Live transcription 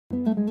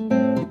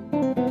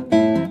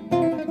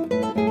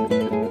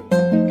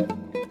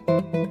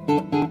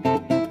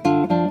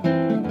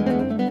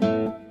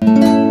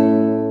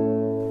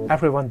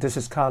Everyone, this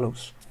is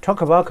Carlos.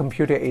 Talk about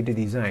computer-aided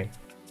design.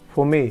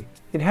 For me,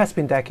 it has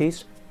been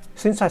decades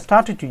since I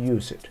started to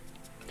use it.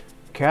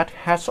 CAD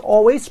has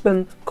always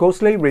been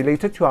closely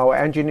related to our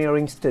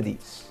engineering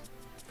studies.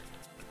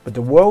 But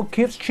the world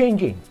keeps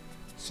changing.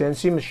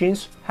 CNC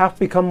machines have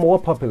become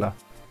more popular,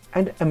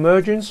 and the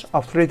emergence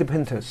of 3D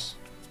printers.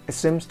 It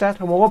seems that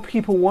more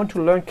people want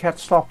to learn CAD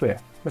software.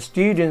 My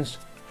students,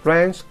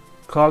 friends,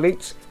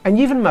 colleagues, and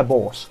even my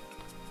boss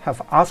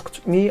have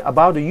asked me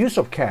about the use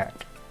of CAD.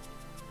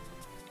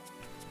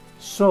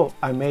 So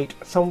I made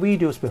some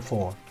videos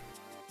before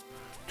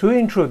to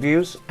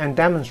introduce and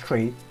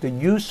demonstrate the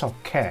use of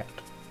CAD.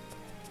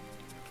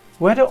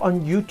 Whether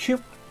on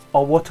YouTube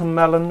or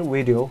Watermelon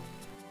video,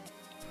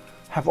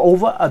 have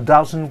over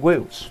 1,000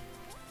 views.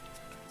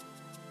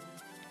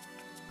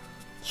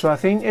 So I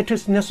think it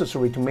is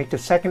necessary to make the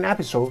second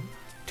episode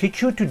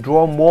teach you to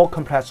draw more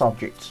complex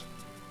objects.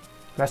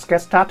 Let's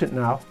get started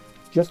now.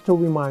 Just a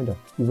reminder,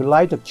 if you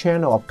like the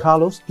channel of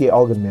Carlos the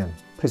OrganMan,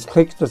 please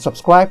click the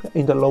subscribe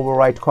in the lower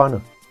right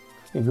corner.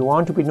 If you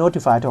want to be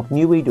notified of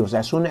new videos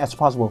as soon as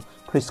possible,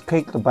 please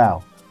click the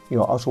bell.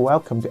 You are also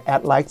welcome to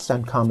add likes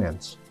and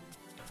comments.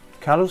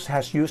 Carlos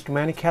has used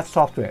many CAD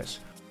softwares,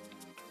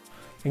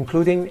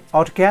 including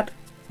AutoCAD,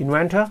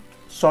 Inventor,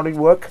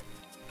 Solidwork,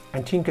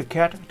 and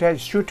Tinkercad that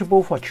is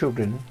suitable for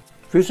children,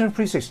 Fusion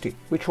 360,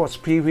 which was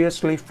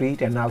previously free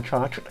and now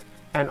charged,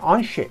 and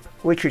Onshape,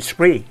 which is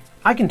free.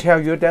 I can tell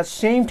you that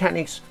same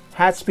techniques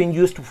has been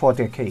used for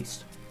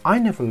decades. I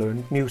never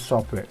learned new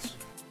softwares.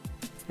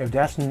 If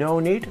there's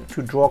no need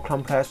to draw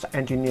complex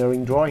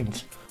engineering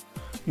drawings,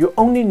 you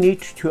only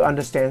need to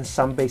understand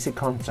some basic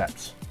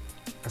concepts.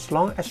 As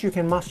long as you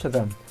can master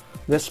them,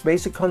 these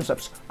basic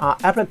concepts are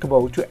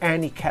applicable to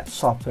any CAD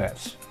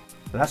softwares.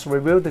 Let's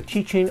review the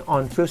teaching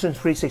on Fusion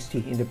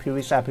 360 in the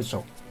previous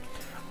episode.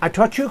 I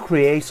taught you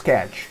create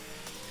sketch.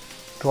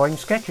 Drawing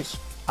sketches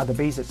are the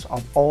basis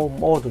of all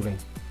modeling.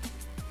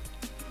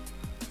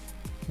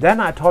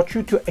 Then I taught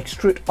you to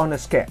extrude on a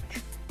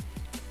sketch.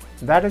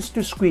 That is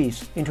to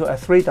squeeze into a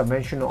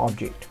three-dimensional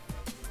object.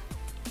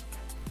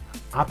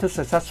 After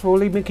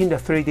successfully making the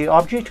 3D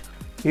object,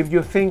 if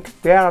you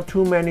think there are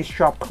too many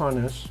sharp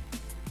corners,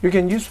 you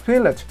can use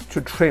fillet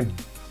to trim.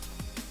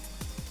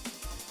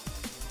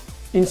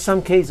 In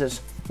some cases,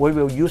 we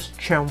will use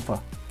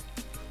chamfer.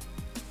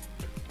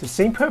 The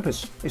same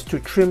purpose is to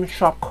trim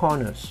sharp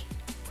corners.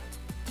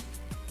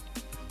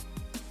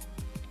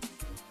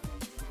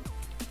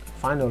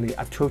 Finally,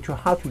 I told you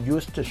how to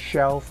use the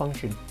shell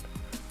function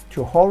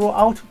to hollow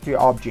out the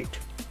object.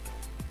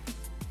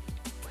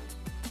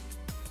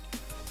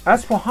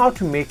 As for how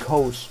to make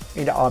holes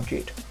in the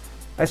object,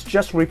 it's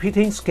just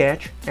repeating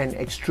sketch and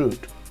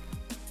extrude.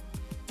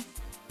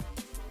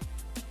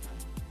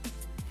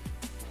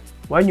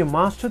 When you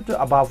master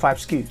the above 5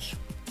 skills,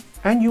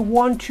 and you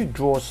want to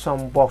draw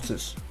some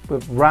boxes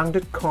with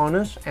rounded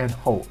corners and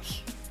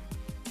holes,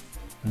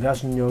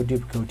 there's no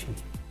difficulty.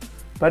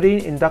 But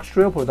in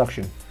industrial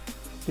production,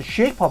 the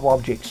shape of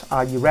objects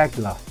are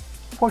irregular.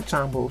 For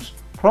example,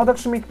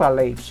 products made by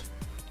lathes.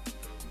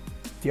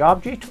 The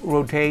object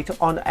rotates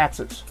on the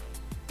axis,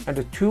 and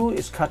the tool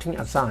is cutting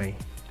a sign,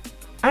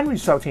 and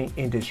resulting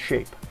in this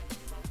shape.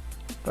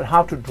 But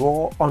how to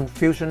draw on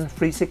Fusion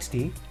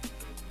 360?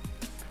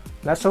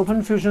 Let's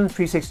open Fusion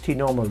 360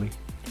 normally.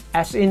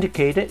 As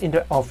indicated in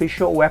the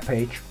official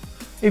webpage,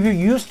 if you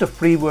use the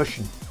free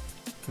version,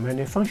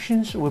 many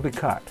functions will be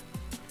cut.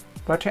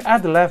 But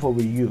at the level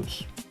we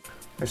use,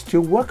 it's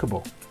still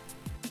workable.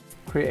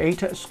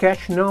 Create a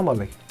sketch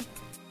normally.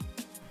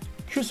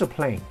 Choose a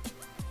plane.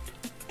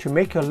 To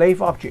make a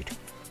lathe object,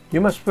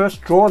 you must first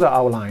draw the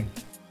outline,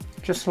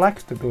 just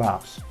like the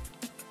glass.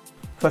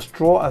 First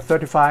draw a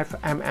 35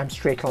 mm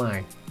straight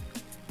line.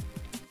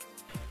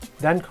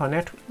 Then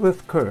connect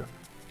with curve.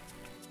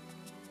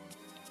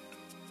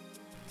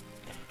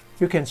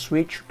 You can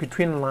switch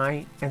between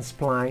line and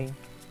spline.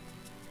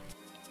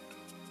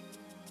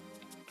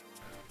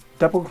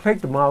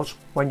 Double-click the mouse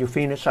when you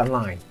finish a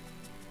line.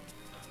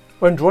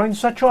 When drawing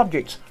such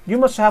objects, you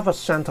must have a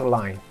center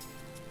line.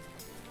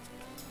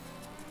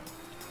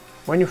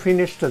 When you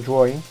finish the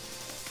drawing,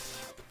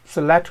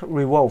 select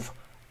Revolve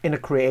in the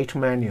Create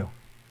menu.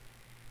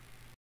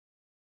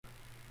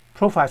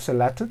 Profile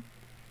selected,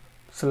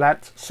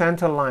 select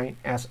Center Line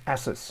as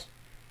Axis,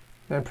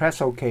 then press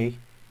OK.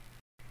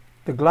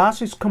 The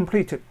glass is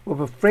completed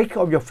with a flick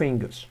of your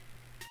fingers.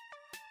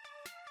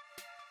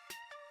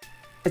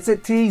 Is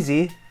it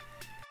easy?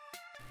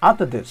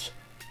 After this,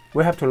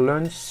 we have to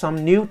learn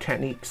some new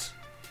techniques.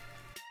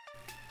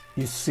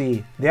 You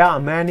see, there are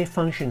many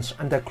functions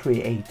under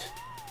Create.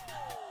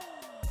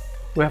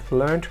 We have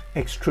learned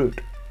Extrude.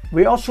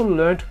 We also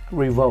learned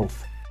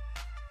Revolve.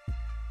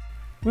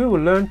 We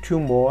will learn 2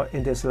 more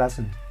in this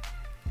lesson.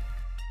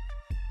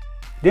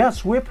 There are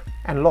Sweep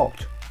and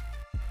Loft.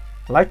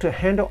 Like the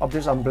handle of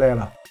this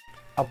umbrella.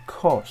 Of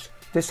course,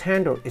 this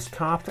handle is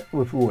carved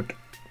with wood.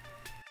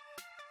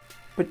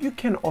 but you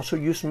can also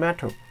use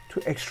metal to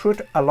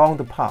extrude along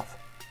the path.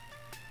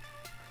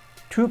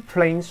 Two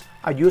planes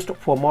are used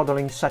for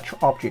modeling such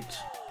objects.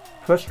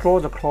 First, draw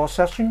the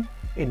cross-section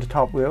in the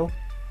top wheel.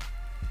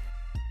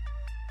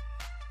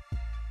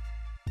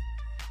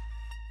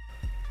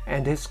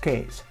 In this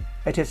case,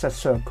 it is a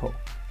circle,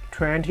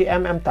 20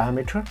 mm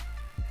diameter.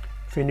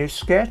 Finish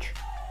sketch.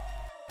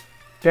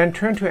 Then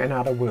turn to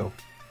another wheel,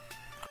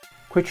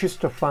 which is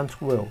the front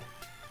wheel.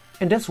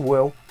 In this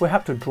wheel, we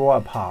have to draw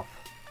a path.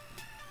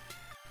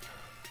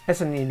 It's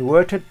an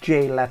inverted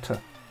J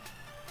letter.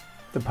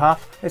 The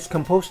path is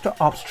composed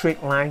of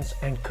straight lines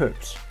and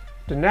curves.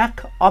 The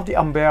neck of the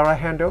umbrella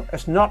handle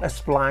is not a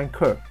spline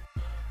curve.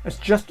 It's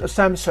just a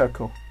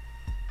semicircle.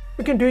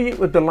 We can do it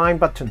with the line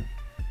button.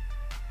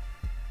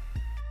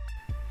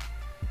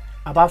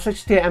 About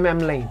 60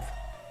 mm length.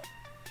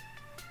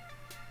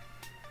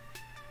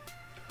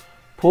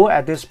 Pull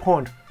at this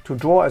point to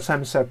draw a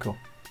semicircle.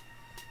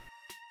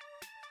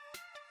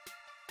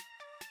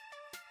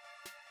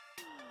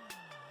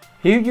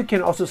 Here you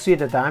can also see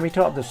the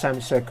diameter of the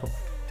semicircle.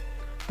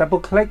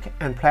 Double-click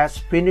and press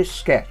Finish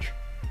Sketch.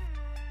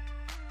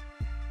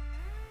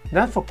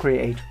 Then for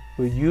Create,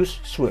 we'll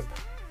use Sweep.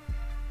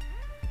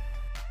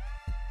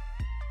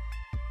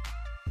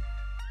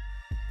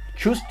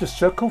 Choose the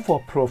circle for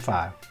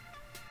profile.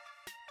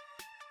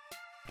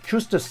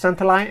 Choose the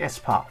centerline as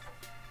path.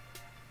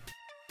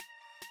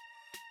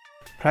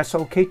 Press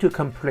OK to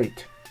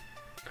complete.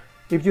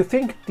 If you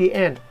think the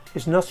end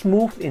is not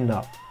smooth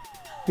enough,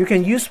 you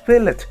can use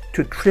fillet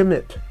to trim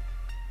it.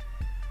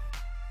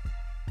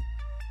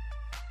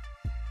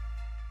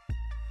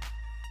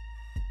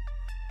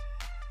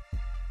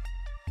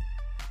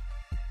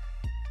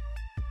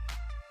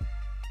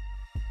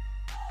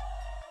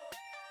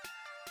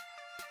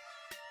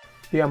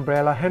 The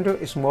umbrella handle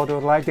is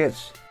modeled like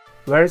this.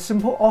 Very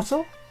simple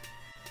also.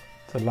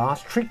 The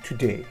last trick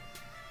today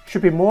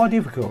should be more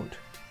difficult.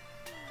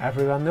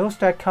 Everyone knows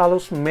that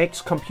Carlos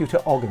makes computer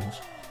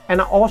organs,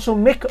 and I also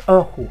make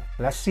erhu.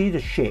 Let's see the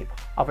shape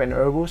of an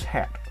erhu's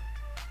head.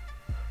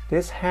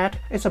 This head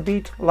is a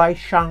bit like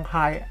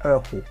Shanghai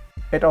erhu.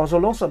 It also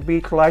looks a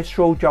bit like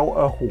Suzhou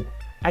erhu.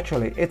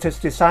 Actually, it is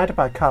designed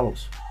by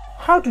Carlos.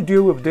 How to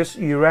deal with this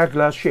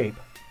irregular shape?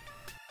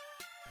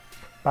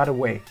 By the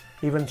way,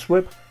 even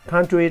Sweep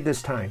can't do it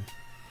this time.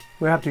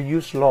 We have to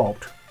use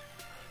Loft,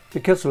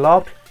 because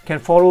Loft can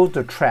follow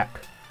the track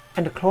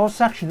and the cross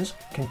sections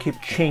can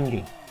keep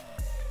changing.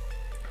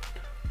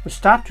 We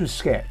start to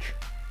sketch.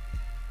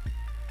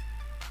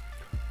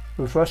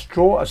 We first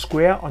draw a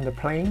square on the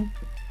plane.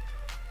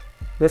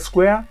 This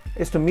square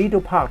is the middle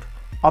part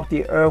of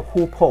the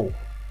erhu pole.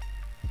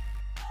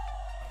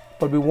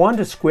 But we want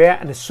the square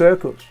and the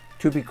circles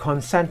to be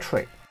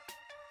concentric.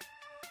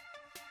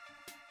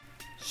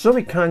 So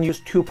we can't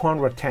use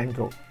two-point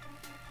rectangle.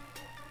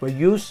 We'll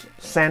use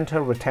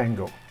center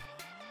rectangle.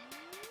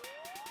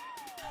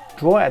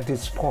 Draw at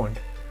this point.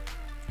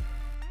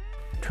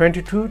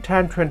 22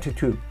 x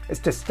 22 is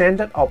the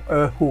standard of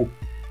erhu.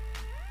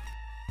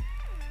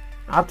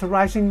 After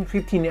rising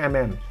 15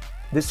 mm,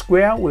 the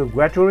square will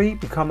gradually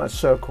become a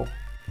circle.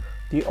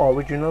 The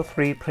original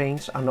 3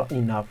 planes are not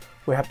enough.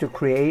 We have to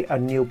create a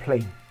new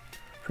plane.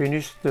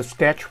 Finish the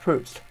sketch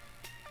first.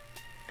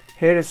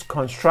 Here is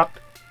construct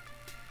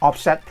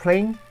offset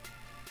plane.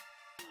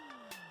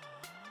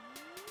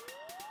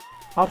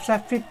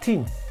 Offset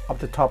 15 of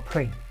the top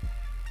plane.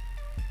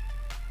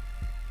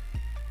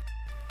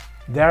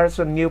 There is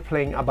a new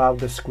plane above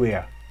the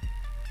square.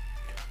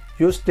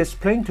 Use this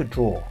plane to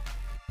draw.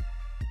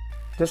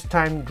 This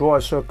time draw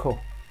a circle.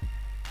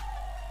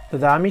 The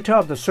diameter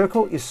of the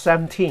circle is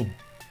 17.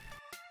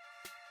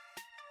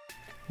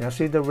 Now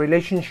see the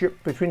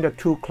relationship between the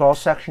two cross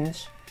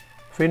sections.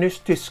 Finish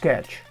the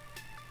sketch.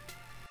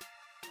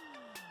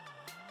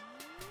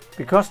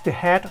 Because the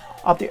head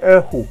of the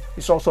erhu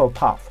is also a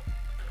path,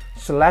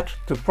 select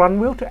the front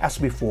wheel as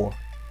before.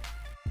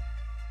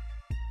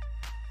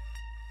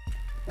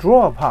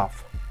 Draw a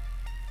path.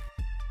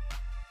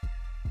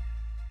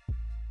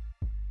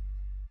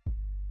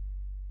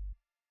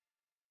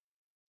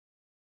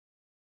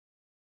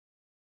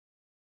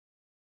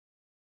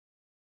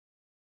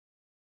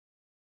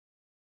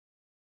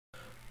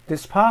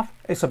 This path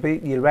is a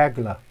bit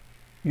irregular.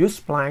 Use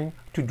spline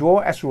to draw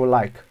as you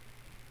like.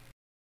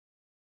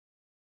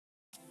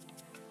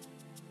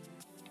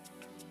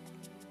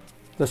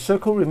 The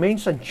circle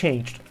remains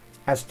unchanged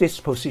at this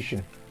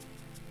position.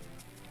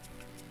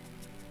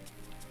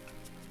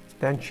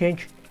 Then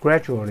change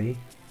gradually.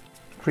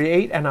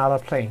 Create another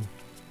plane.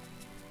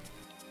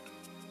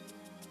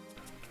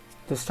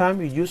 This time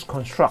we use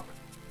construct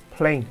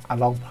plane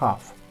along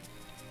path.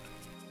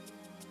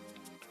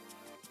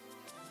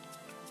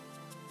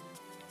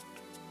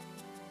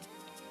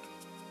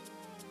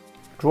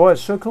 Draw a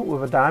circle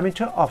with a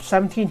diameter of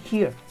 17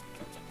 here.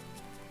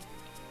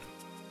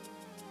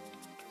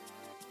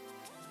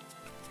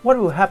 What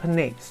will happen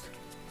next?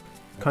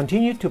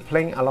 Continue to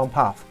plane along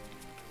path.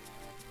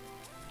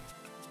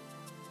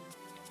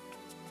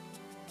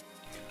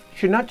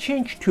 Should not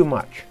change too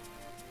much.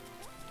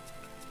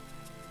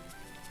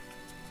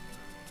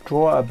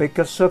 draw a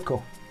bigger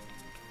circle.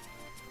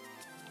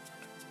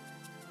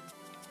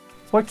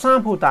 For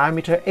example,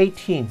 diameter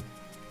 18.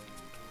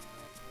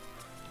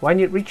 When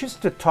it reaches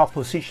the top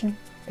position,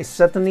 it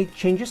suddenly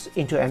changes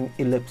into an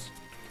ellipse.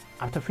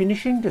 After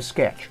finishing the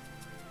sketch,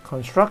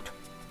 construct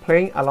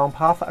plane along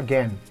path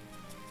again.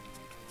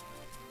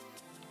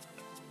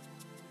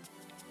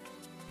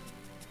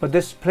 But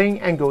this plane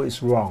angle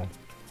is wrong.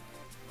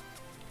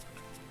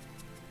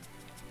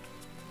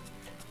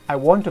 I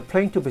want the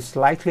plane to be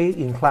slightly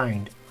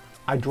inclined.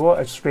 I draw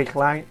a straight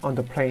line on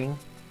the plane.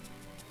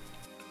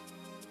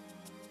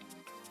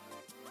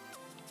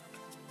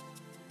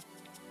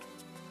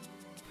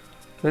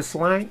 This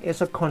line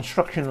is a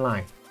construction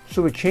line,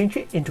 so we change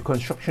it into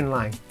construction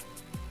line.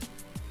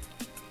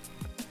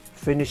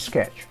 Finish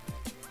sketch.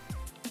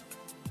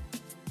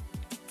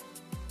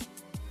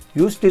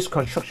 Use this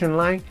construction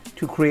line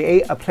to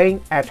create a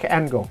plane at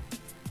angle.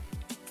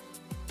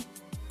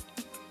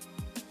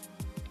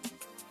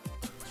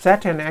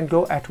 Set an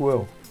angle at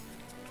will.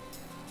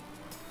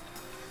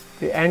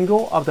 The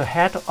angle of the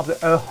head of the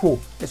air hook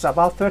is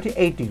about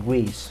 38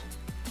 degrees.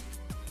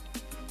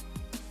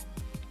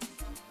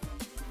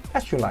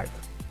 As you like.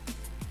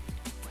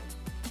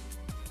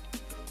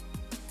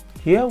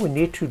 Here we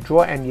need to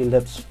draw an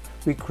ellipse.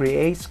 We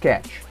create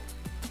sketch.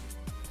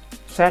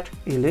 Set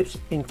ellipse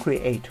in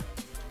create,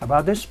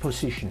 about this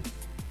position.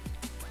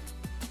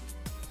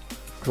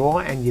 Draw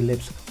an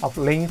ellipse of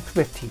length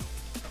 50.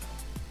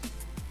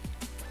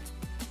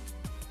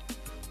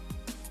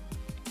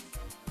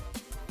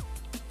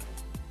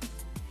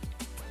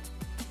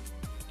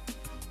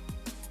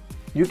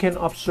 You can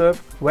observe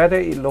whether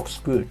it looks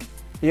good.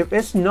 If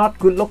it's not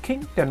good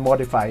looking, then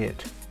modify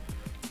it.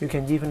 You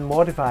can even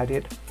modify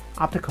it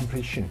after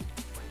completion.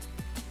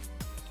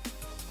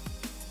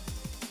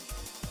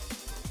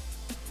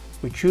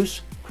 We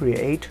choose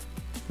Create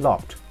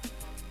Loft.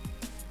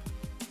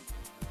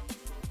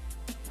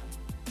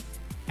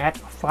 Add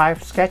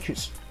 5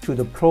 sketches to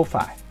the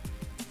profile.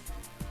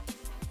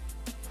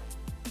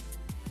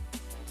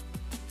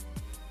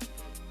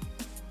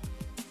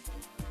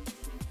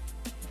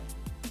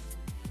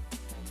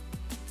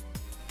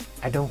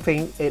 I don't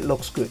think it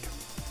looks good.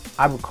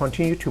 I will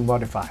continue to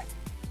modify.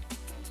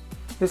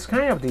 This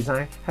kind of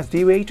design has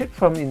deviated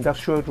from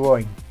industrial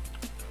drawing.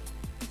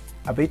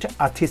 A bit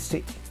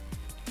artistic.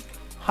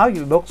 How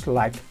it looks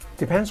like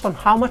depends on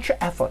how much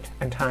effort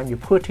and time you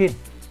put in.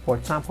 For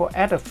example,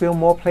 add a few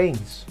more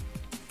planes.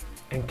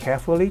 And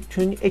carefully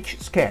tune each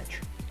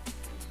sketch.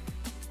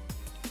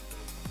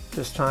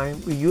 This time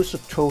we use a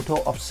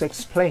total of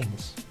 6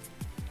 planes.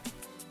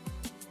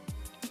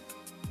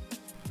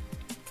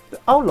 The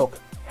outlook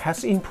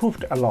has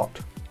improved a lot.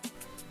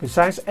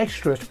 Besides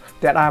extras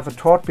that I have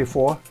taught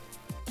before,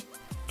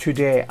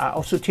 today I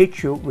also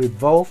teach you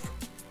Revolve,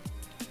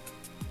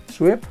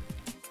 Sweep,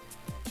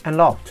 and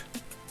Loft.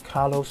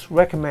 Carlos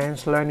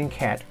recommends learning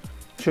CAD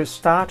should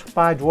start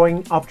by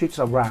drawing objects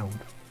around,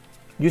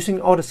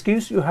 using all the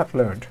skills you have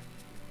learned.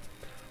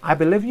 I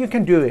believe you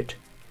can do it.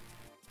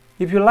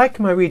 If you like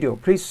my video,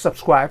 please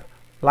subscribe,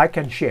 like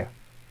and share.